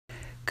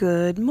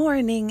Good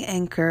morning,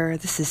 Anchor.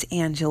 This is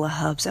Angela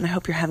Hubbs, and I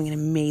hope you're having an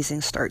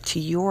amazing start to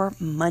your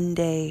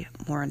Monday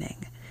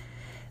morning.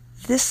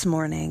 This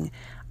morning,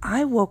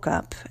 I woke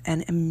up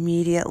and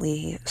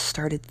immediately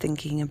started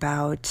thinking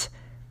about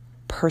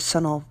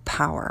personal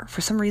power.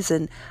 For some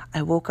reason,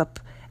 I woke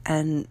up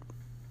and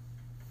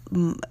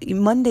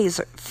Mondays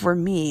for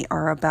me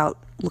are about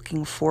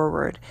looking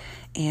forward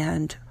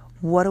and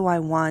what do I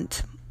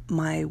want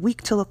my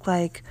week to look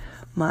like,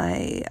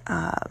 my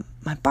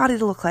body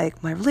to look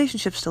like, my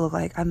relationships to look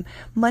like.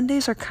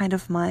 Mondays are kind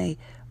of my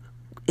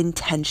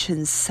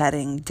intention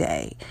setting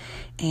day.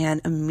 And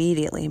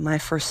immediately my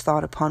first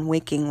thought upon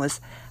waking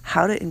was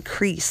how to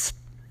increase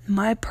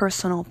my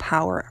personal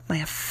power,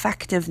 my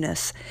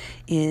effectiveness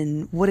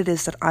in what it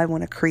is that I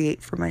want to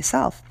create for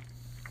myself.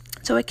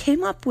 So I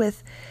came up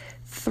with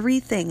 3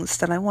 things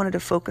that I wanted to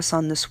focus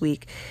on this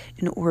week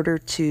in order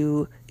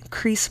to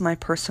increase my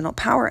personal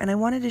power, and I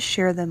wanted to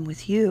share them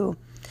with you.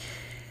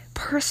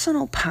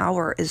 Personal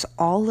power is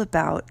all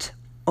about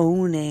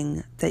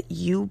owning that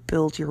you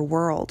build your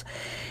world.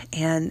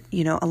 And,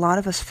 a lot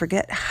of us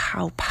forget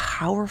how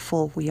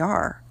powerful we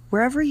are.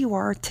 Wherever you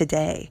are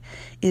today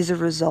is a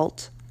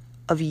result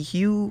of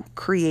you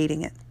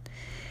creating it.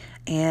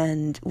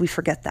 And we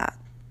forget that,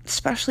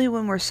 especially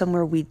when we're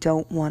somewhere we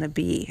don't want to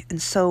be.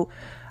 And so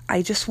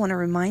I just want to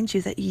remind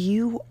you that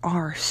you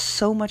are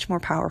so much more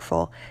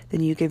powerful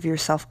than you give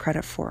yourself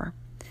credit for.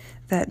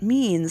 That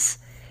means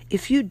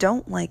if you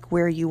don't like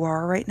where you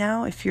are right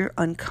now, if you're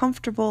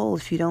uncomfortable,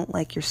 if you don't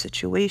like your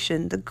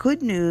situation, the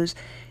good news,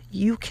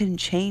 you can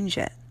change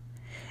it.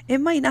 It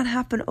might not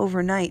happen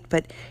overnight,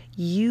 but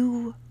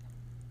you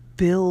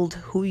build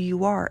who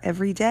you are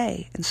every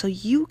day. And so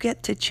you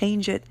get to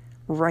change it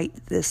right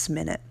this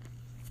minute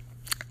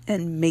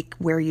and make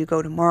where you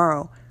go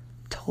tomorrow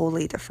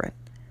totally different.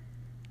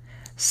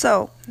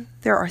 So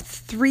there are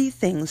 3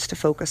 things to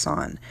focus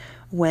on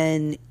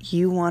when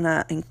you want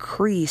to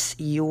increase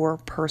your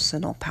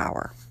personal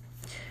power.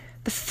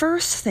 The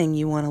first thing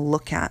you want to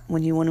look at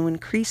when you want to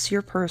increase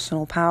your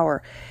personal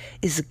power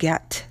is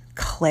get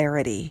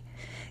clarity.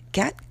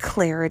 Get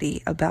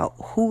clarity about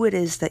who it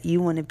is that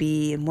you want to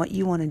be and what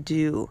you want to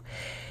do.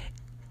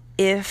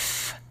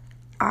 If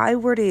I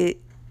were to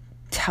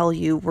tell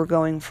you we're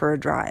going for a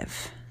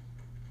drive,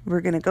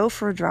 we're going to go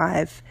for a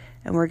drive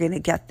and we're going to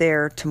get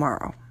there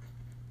tomorrow,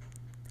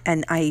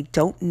 and I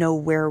don't know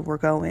where we're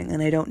going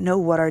and I don't know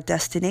what our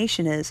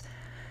destination is,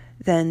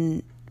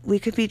 then we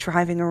could be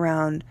driving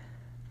around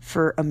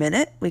for a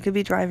minute, we could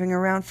be driving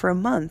around for a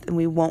month, and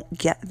we won't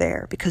get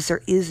there because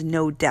there is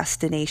no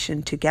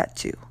destination to get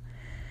to.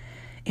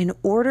 In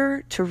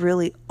order to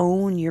really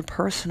own your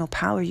personal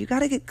power, you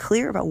got to get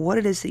clear about what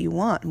it is that you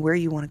want and where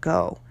you want to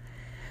go.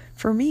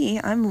 For me,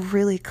 I'm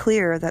really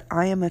clear that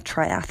I am a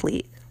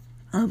triathlete.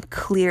 I'm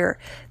clear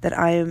that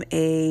I am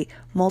a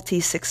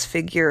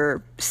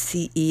multi-6-figure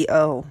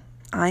CEO.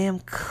 I am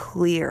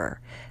clear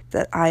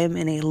that I am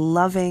in a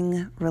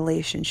loving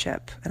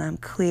relationship. And I'm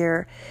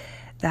clear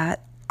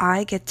that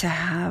I get to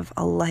have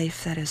a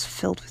life that is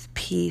filled with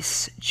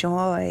peace,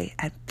 joy,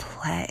 and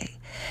play.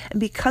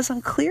 And because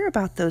I'm clear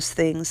about those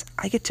things,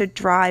 I get to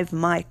drive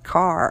my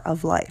car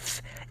of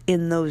life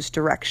in those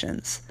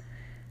directions.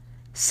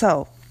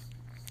 So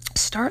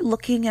start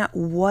looking at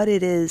what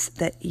it is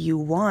that you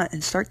want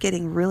and start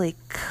getting really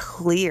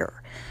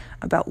clear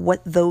about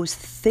what those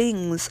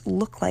things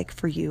look like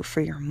for you,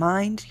 for your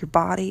mind, your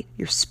body,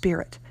 your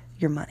spirit,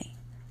 your money.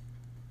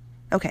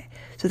 Okay,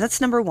 so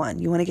that's number 1.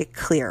 You want to get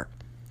clear.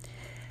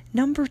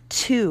 Number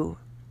 2,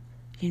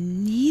 you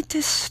need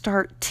to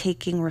start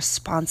taking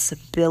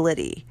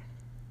responsibility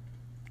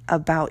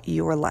about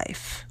your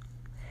life.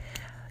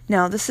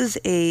 Now, this is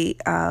a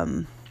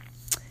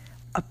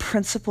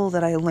principle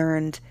that I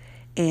learned,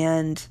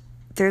 and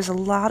there's a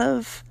lot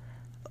of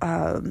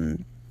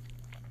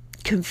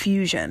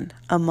confusion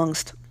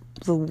amongst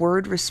the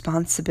word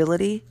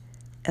responsibility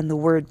and the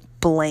word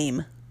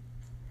blame.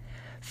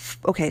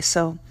 Okay,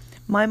 so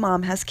my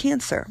mom has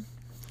cancer,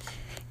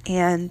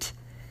 and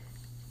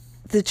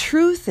the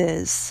truth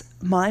is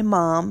my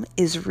mom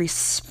is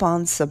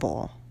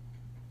responsible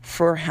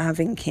for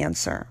having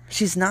cancer.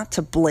 She's not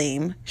to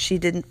blame. She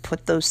didn't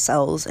put those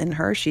cells in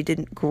her. She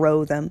didn't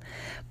grow them.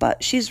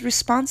 But she's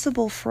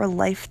responsible for a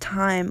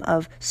lifetime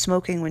of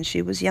smoking when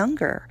she was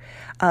younger,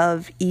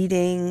 of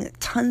eating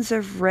tons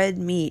of red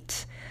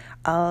meat,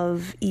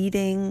 of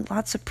eating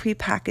lots of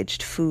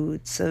prepackaged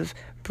foods, of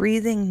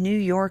breathing New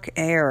York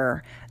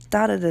air,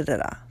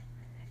 da-da-da-da-da.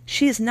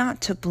 She is not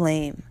to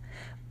blame.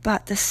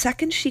 But the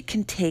second she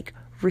can take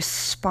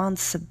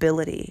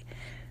responsibility,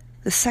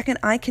 the second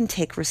I can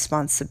take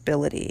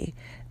responsibility,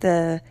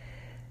 then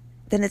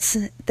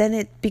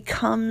it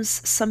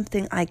becomes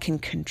something I can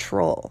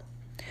control.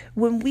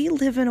 When we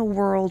live in a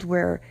world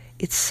where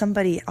it's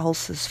somebody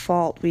else's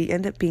fault, we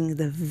end up being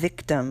the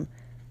victim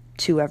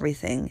to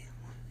everything.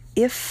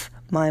 If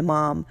my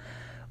mom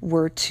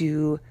were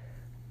to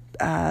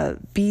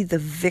be the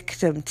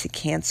victim to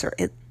cancer,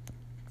 it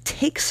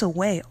takes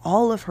away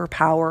all of her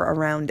power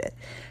around it.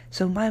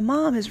 So my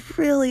mom has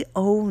really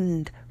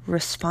owned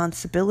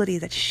responsibility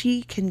that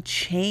she can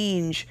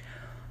change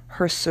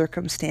her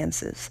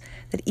circumstances,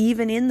 that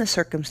even in the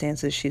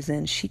circumstances she's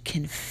in, she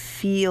can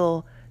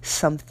feel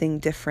something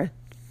different.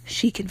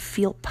 She can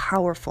feel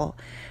powerful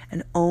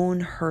and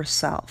own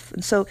herself.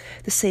 And so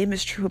the same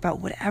is true about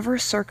whatever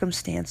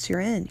circumstance you're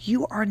in.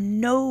 You are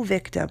no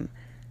victim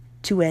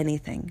to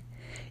anything.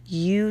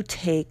 You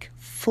take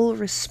full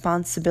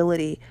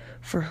responsibility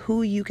for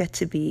who you get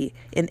to be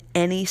in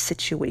any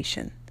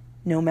situation,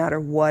 no matter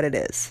what it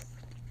is.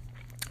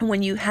 And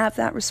when you have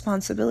that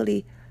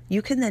responsibility,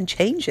 you can then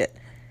change it.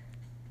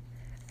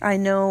 I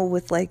know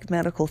with like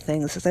medical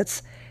things,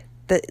 that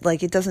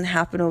it doesn't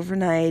happen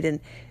overnight, and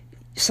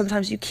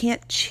sometimes you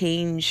can't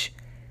change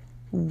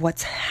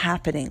what's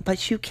happening,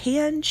 but you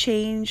can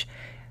change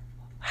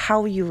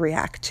how you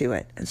react to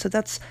it. And so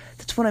that's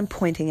what I'm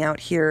pointing out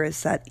here,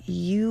 is that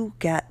you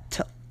get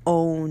to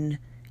own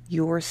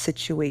your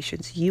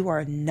situations. You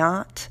are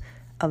not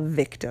a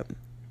victim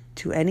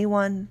to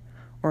anyone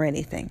or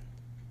anything.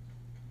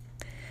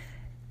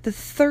 The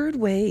third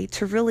way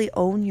to really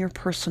own your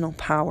personal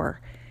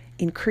power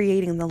in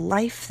creating the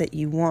life that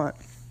you want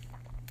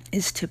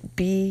is to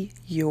be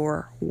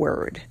your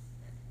word.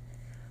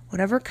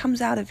 Whatever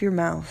comes out of your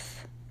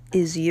mouth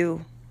is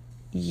you.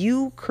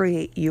 You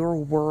create your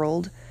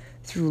world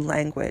through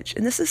language.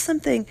 And this is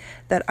something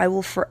that I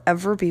will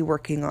forever be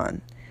working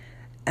on.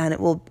 And it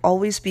will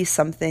always be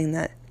something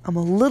that I'm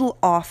a little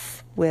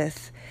off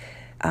with,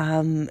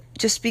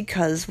 just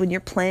because when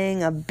you're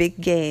playing a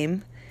big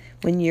game,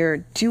 when you're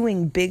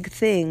doing big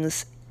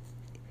things,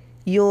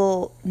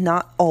 you'll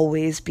not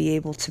always be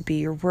able to be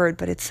your word,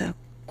 but it's a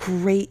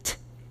great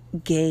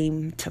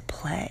game to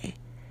play.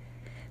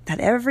 That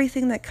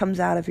everything that comes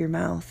out of your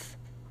mouth,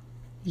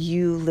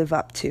 you live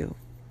up to.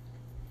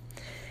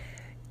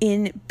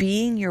 In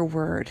being your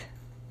word,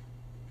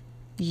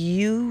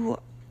 you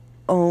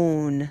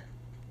own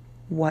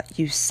what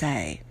you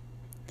say.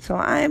 So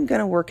I am going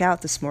to work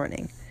out this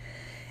morning.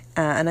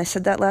 And I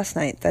said that last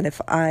night, that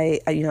if I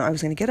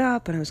was going to get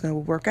up and I was going to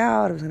work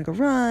out, I was going to go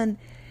run.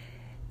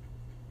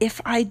 If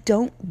I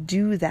don't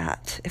do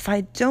that, if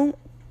I don't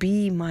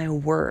be my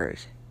word,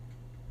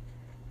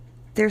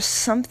 there's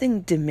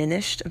something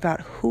diminished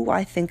about who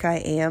I think I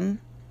am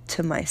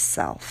to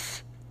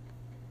myself.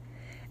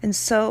 And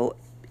so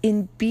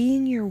in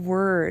being your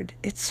word,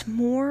 it's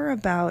more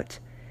about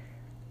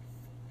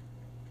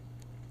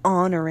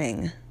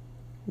honoring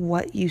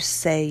what you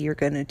say you're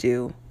going to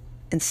do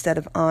instead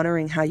of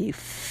honoring how you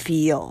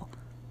feel.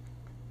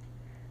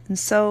 And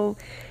so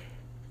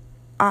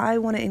I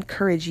want to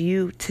encourage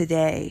you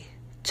today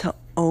to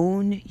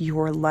own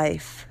your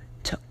life,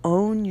 to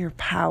own your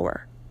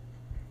power.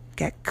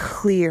 Get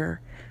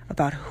clear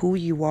about who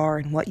you are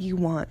and what you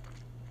want.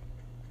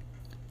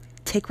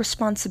 Take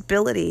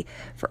responsibility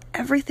for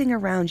everything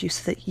around you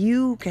so that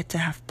you get to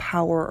have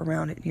power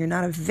around it. You're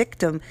not a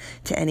victim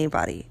to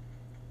anybody.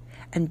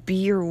 And be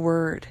your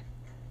word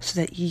so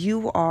that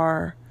you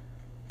are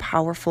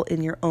powerful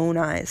in your own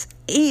eyes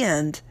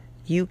and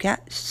you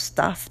get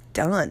stuff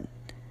done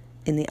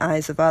in the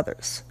eyes of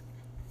others.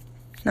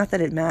 Not that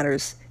it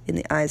matters in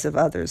the eyes of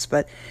others,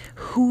 but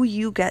who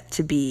you get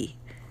to be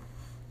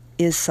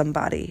is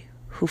somebody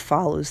who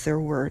follows their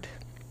word.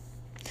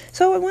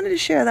 So I wanted to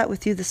share that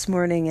with you this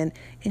morning and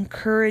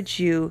encourage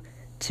you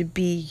to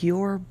be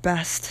your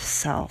best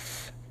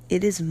self.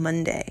 It is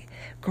Monday.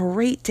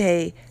 Great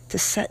day to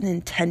set an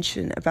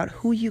intention about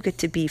who you get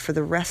to be for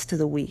the rest of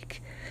the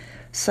week.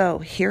 So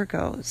here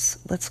goes.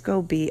 Let's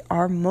go be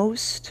our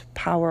most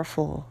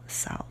powerful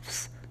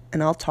selves.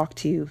 And I'll talk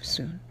to you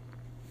soon.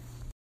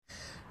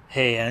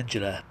 Hey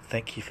Angela,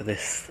 thank you for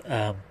this.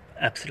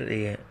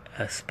 Absolutely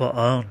spot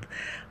on.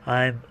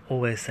 I'm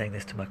always saying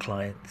this to my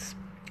clients,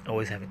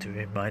 always having to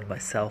remind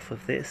myself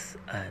of this,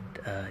 and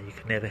you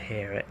can never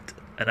hear it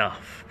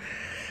enough.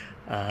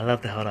 I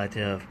love the whole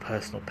idea of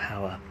personal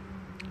power.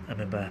 I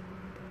remember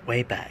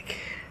way back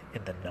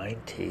in the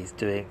 90s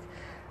doing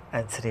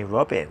Anthony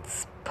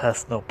Robbins'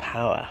 Personal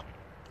Power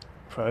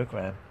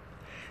program.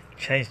 It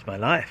changed my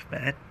life,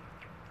 man.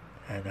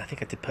 And I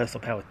think I did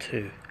Personal Power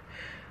 2.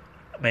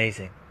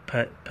 Amazing.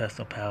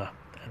 Personal Power.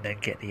 And then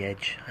Get the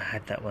Edge. I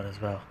had that one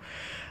as well.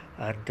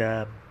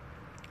 And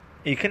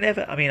you can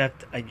never...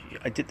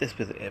 I did this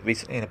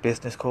recently in a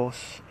business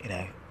course.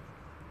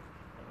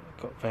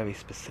 Got very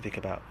specific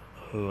about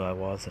who I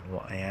was and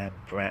what I am,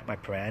 my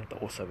brand,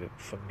 but also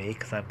for me,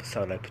 because I'm a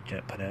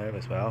solopreneur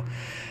as well.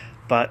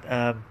 But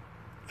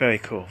very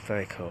cool,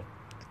 very cool.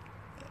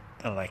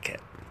 I like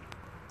it.